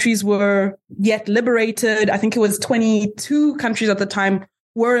African countries were yet liberated, I think it was 22 countries at the time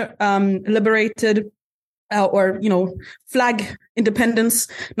were liberated or flag independence,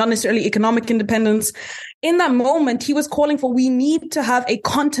 not necessarily economic independence. In that moment, he was calling for, we need to have a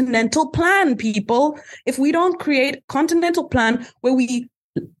continental plan, people. If we don't create a continental plan where we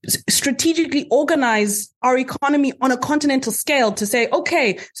strategically organize our economy on a continental scale to say,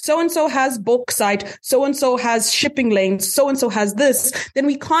 okay, so-and-so has bauxite, so-and-so has shipping lanes, so-and-so has this, then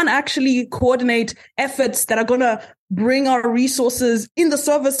we can't actually coordinate efforts that are going to bring our resources in the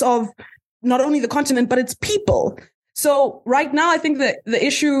service of not only the continent, but its people. So right now, I think that the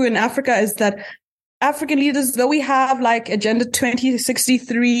issue in Africa is that African leaders, though we have Agenda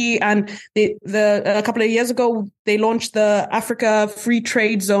 2063, and a couple of years ago, they launched the Africa Free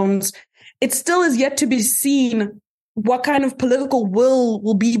Trade Zones, it still is yet to be seen what kind of political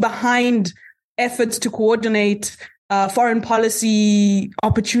will be behind efforts to coordinate foreign policy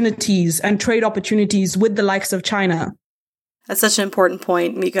opportunities and trade opportunities with the likes of China. That's such an important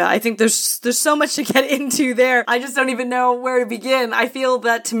point, Mika. I think there's so much to get into there. I just don't even know where to begin. I feel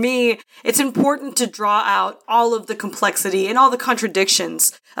that, to me, it's important to draw out all of the complexity and all the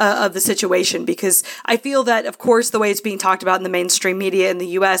contradictions of the situation, because I feel that, of course, the way it's being talked about in the mainstream media in the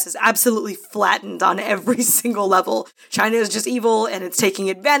US is absolutely flattened on every single level. China is just evil and it's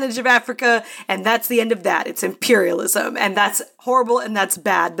taking advantage of Africa, and that's the end of that. It's imperialism, and that's horrible and that's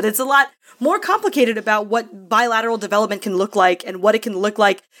bad. But it's a lot more complicated about what bilateral development can look like and what it can look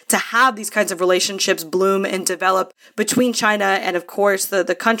like to have these kinds of relationships bloom and develop between China and, of course,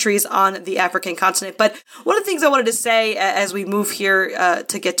 the countries on the African continent. But one of the things I wanted to say as we move here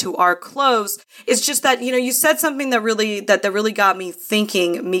to get to our close is just that, you said something that really got me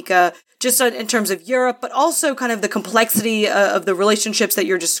thinking, Mika, just in terms of Europe, but also kind of the complexity of the relationships that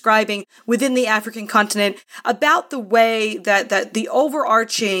you're describing within the African continent, about the way that the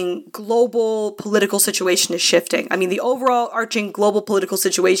overarching global political situation is shifting. I mean, the overarching global political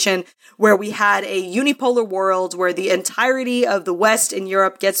situation where we had a unipolar world where the entirety of the West in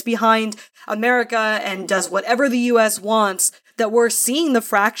Europe gets behind America and does whatever the US wants, that we're seeing the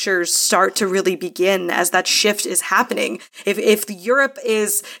fractures start to really begin as that shift is happening. If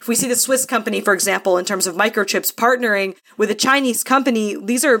we see the Swiss company, for example, in terms of microchips partnering with a Chinese company,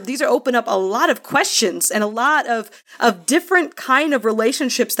 these are open up a lot of questions and a lot of different kind of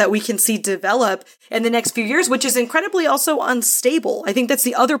relationships that we can see develop in the next few years, which is incredibly also unstable. I think that's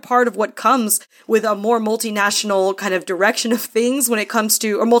the other part of what comes with a more multinational kind of direction of things when it comes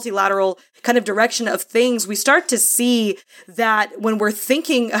to, or multilateral kind of direction of things. We start to see that that when we're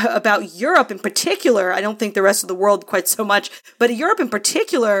thinking about Europe in particular, I don't think the rest of the world quite so much, but Europe in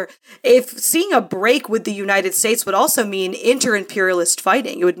particular, if seeing a break with the United States would also mean inter-imperialist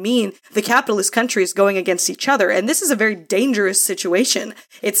fighting. It would mean the capitalist countries going against each other. And this is a very dangerous situation.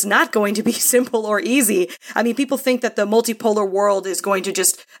 It's not going to be simple or easy. I mean, people think that the multipolar world is going to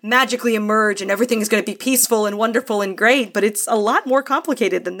just magically emerge and everything is going to be peaceful and wonderful and great, but it's a lot more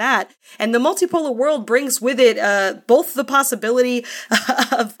complicated than that. And the multipolar world brings with it both the possibility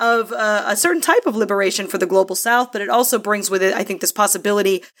of a certain type of liberation for the global south, but it also brings with it, I think, this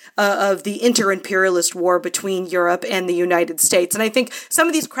possibility of the inter-imperialist war between Europe and the United States. And I think some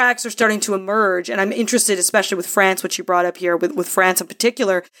of these cracks are starting to emerge, and I'm interested, especially with France, which you brought up here, with France in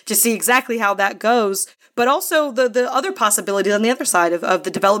particular, to see exactly how that goes, but also the other possibilities on the other side of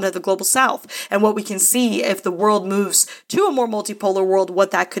the development of the global south and what we can see if the world moves to a more multipolar world,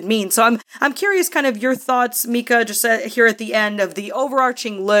 what that could mean. So I'm curious kind of your thoughts, Mika, just here at the end of the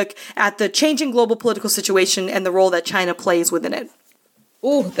overarching look at the changing global political situation and the role that China plays within it.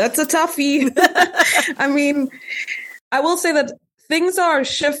 Oh, that's a toughie. I mean, I will say that things are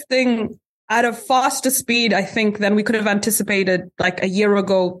shifting at a faster speed, I think, than we could have anticipated like a year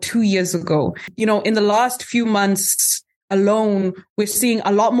ago, 2 years ago. You know, in the last few months alone, we're seeing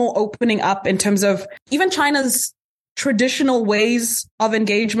a lot more opening up in terms of even China's traditional ways of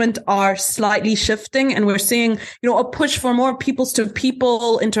engagement are slightly shifting. And we're seeing, a push for more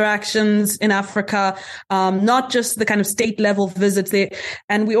people-to-people interactions in Africa, not just the kind of state level visits.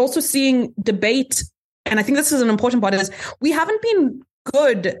 And we're also seeing debate. And I think this is an important part, is we haven't been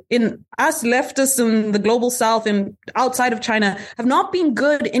good in us leftists in the global south and outside of China have not been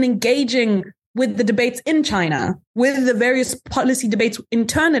good in engaging with the debates in China, with the various policy debates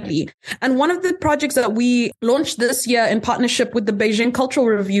internally. And one of the projects that we launched this year in partnership with the Beijing Cultural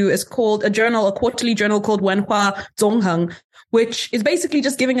Review is called a quarterly journal called Wenhua Zongheng, which is basically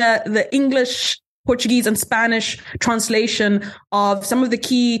just giving the English, Portuguese and Spanish translation of some of the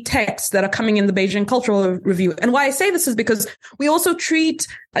key texts that are coming in the Beijing Cultural Review. And why I say this is because we also treat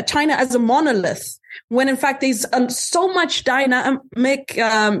China as a monolith, when in fact there's so much dynamic,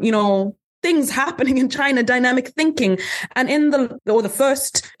 things happening in China, dynamic thinking. And in the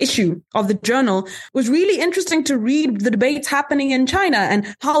first issue of the journal was really interesting to read the debates happening in China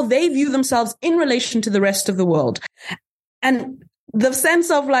and how they view themselves in relation to the rest of the world. And the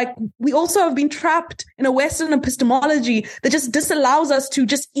sense of we also have been trapped in a Western epistemology that just disallows us to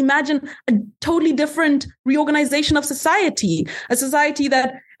just imagine a totally different reorganization of society, a society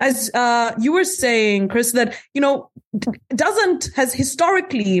that, as you were saying, Chris, that, has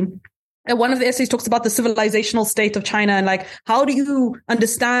historically, one of the essays talks about the civilizational state of China and how do you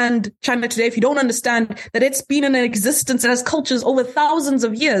understand China today if you don't understand that it's been in existence, it has cultures over thousands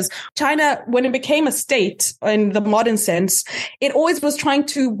of years. China, when it became a state in the modern sense, it always was trying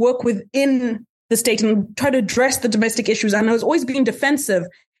to work within the state and try to address the domestic issues, and it was always being defensive.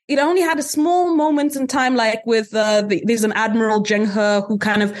 It only had a small moments in time, with there's an Admiral Zheng He who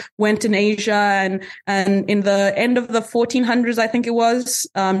kind of went in Asia and in the end of the 1400s, I think it was,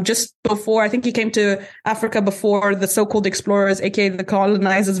 just before, I think he came to Africa before the so-called explorers, aka the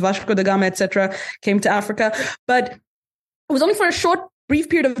colonizers, Vasco da Gama, etc., came to Africa. But it was only for a brief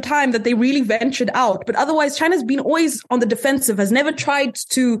period of time that they really ventured out. But otherwise, China's been always on the defensive, has never tried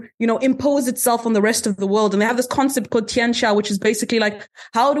to, impose itself on the rest of the world. And they have this concept called Tianxia, which is basically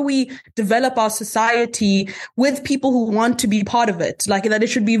how do we develop our society with people who want to be part of it? That it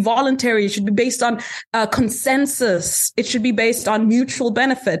should be voluntary. It should be based on consensus. It should be based on mutual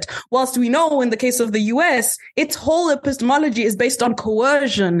benefit. Whilst we know in the case of the US, its whole epistemology is based on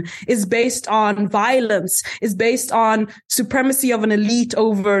coercion, is based on violence, is based on supremacy of an elite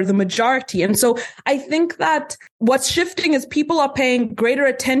over the majority. And so I think that what's shifting is people are paying greater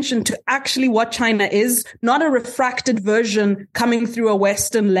attention to actually what China is, not a refracted version coming through a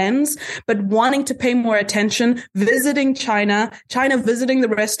Western lens, but wanting to pay more attention, visiting China visiting the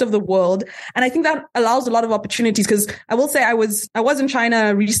rest of the world. And I think that allows a lot of opportunities, because I will say I was in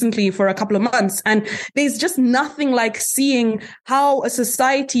China recently for a couple of months, and there's just nothing like seeing how a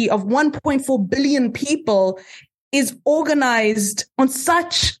society of 1.4 billion people is organized on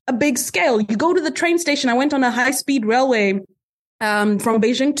such a big scale. You go to the train station. I went on a high-speed railway from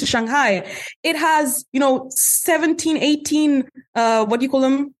Beijing to Shanghai. It has, 17, 18, what do you call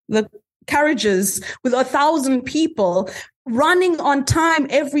them? The carriages with 1,000 people running on time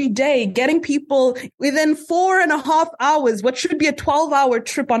every day, getting people within 4.5 hours. What should be a 12-hour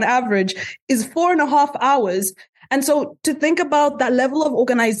trip on average is 4.5 hours. And so to think about that level of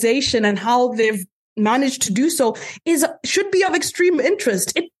organization and how they've managed to do so should be of extreme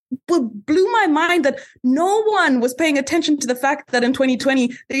interest. blew my mind that no one was paying attention to the fact that in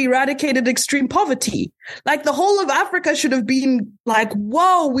 2020 they eradicated extreme poverty. Like the whole of Africa should have been like,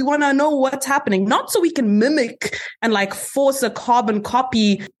 whoa, we want to know what's happening. Not so we can mimic and like force a carbon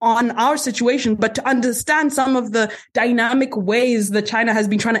copy on our situation, but to understand some of the dynamic ways that China has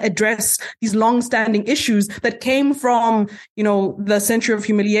been trying to address these long-standing issues that came from, you know, the century of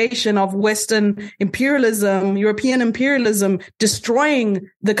humiliation of Western imperialism, European imperialism, destroying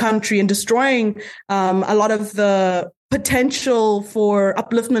the country and destroying a lot of the potential for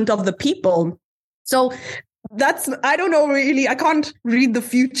upliftment of the people. So I don't know really, I can't read the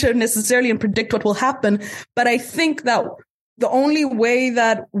future necessarily and predict what will happen, but I think that the only way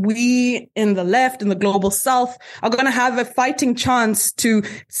that we in the left, in the global south, are going to have a fighting chance to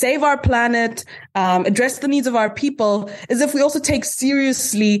save our planet, address the needs of our people, is if we also take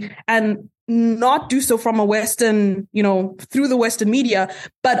seriously and not do so from a Western, you know, through the Western media,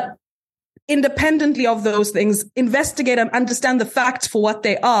 but independently of those things, investigate and understand the facts for what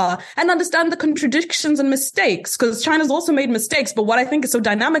they are and understand the contradictions and mistakes, because China's also made mistakes. But what I think is so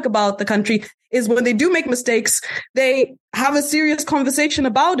dynamic about the country is when they do make mistakes, they have a serious conversation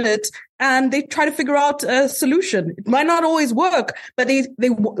about it and they try to figure out a solution. It might not always work, but they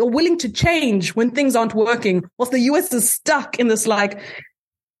are willing to change when things aren't working. Whilst the US is stuck in this like,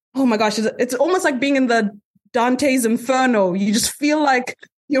 oh my gosh, it's almost like being in the Dante's Inferno. You just feel like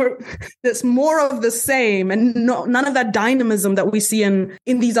there's more of the same and none of that dynamism that we see in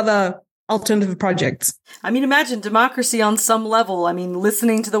these other alternative projects. I mean, imagine democracy on some level. I mean,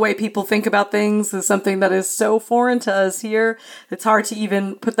 listening to the way people think about things is something that is so foreign to us here. It's hard to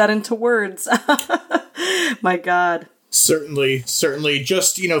even put that into words. My God. Certainly.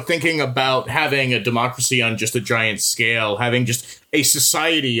 Just, you know, thinking about having a democracy on just a giant scale, having just a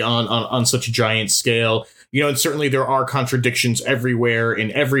society on such a giant scale. You know, and certainly there are contradictions everywhere in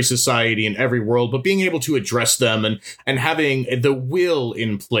every society, in every world, but being able to address them and having the will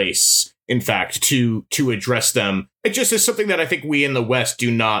in place, in fact, to address them, it just is something that I think we in the West do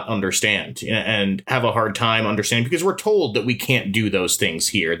not understand and have a hard time understanding, because we're told that we can't do those things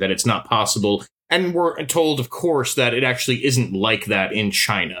here, that it's not possible. And we're told, of course, that it actually isn't like that in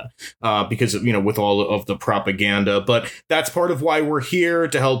China, because of, you know, with all of the propaganda. But that's part of why we're here,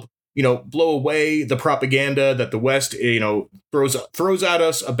 to help, you know, blow away the propaganda that the West, you know, throws at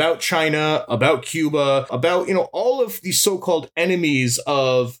us about China, about Cuba, about, you know, all of these so-called enemies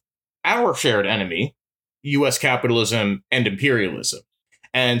of our shared enemy, U.S. capitalism and imperialism.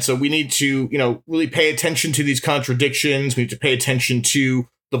 And so we need to, you know, really pay attention to these contradictions. We need to pay attention to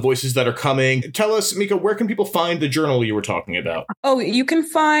the voices that are coming. Tell us, Mika, where can people find the journal you were talking about? Oh, you can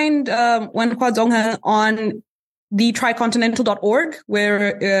find Wenhua Zhonghe on the tricontinental.org,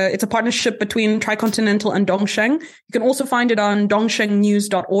 where it's a partnership between Tricontinental and Dongsheng. You can also find it on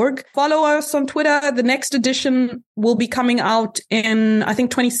dongshengnews.org. Follow us on Twitter. The next edition will be coming out in, I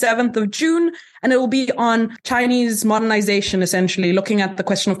think, 27th of June, and it will be on Chinese modernization, essentially, looking at the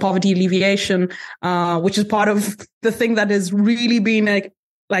question of poverty alleviation, which is part of the thing that has really been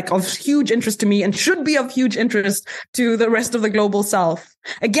of huge interest to me and should be of huge interest to the rest of the global south.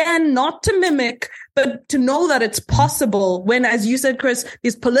 Again, not to mimic, but to know that it's possible when, as you said, Chris,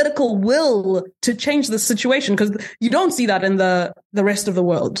 there's political will to change the situation, because you don't see that in the rest of the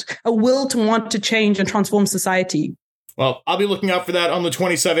world. A will to want to change and transform society. Well, I'll be looking out for that on the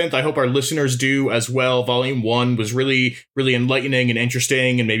 27th. I hope our listeners do as well. Volume 1 was really, really enlightening and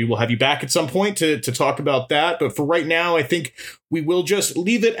interesting, and maybe we'll have you back at some point to talk about that. But for right now, I think we will just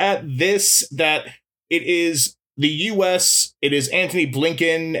leave it at this, that it is the U.S., it is Anthony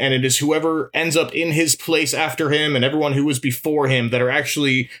Blinken, and it is whoever ends up in his place after him and everyone who was before him that are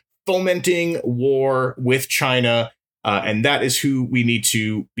actually fomenting war with China. And that is who we need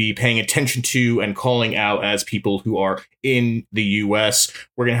to be paying attention to and calling out as people who are in the U.S.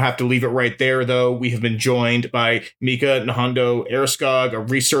 We're going to have to leave it right there, though. We have been joined by Mika Nahando-Erskog, a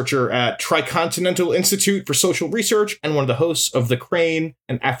researcher at Tricontinental Institute for Social Research and one of the hosts of the Crane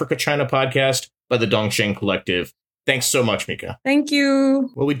and Africa China podcast by the Dongsheng Collective. Thanks so much, Mika. Thank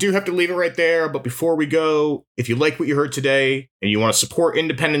you. Well, we do have to leave it right there. But before we go, if you like what you heard today and you want to support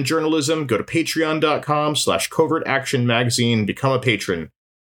independent journalism, go to patreon.com/Covert Action Magazine and become a patron.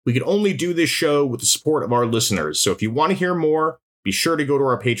 We can only do this show with the support of our listeners. So if you want to hear more, be sure to go to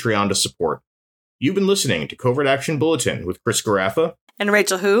our Patreon to support. You've been listening to Covert Action Bulletin with Chris Garaffa and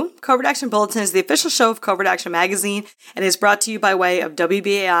Rachel Hu. Covert Action Bulletin is the official show of Covert Action Magazine and is brought to you by way of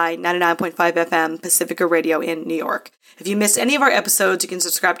WBAI 99.5 FM Pacifica Radio in New York. If you missed any of our episodes, you can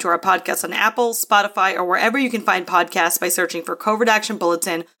subscribe to our podcast on Apple, Spotify, or wherever you can find podcasts by searching for Covert Action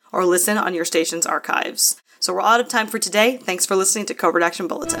Bulletin or listen on your station's archives. So we're out of time for today. Thanks for listening to Covert Action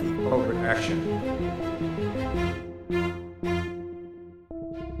Bulletin. Covert Action.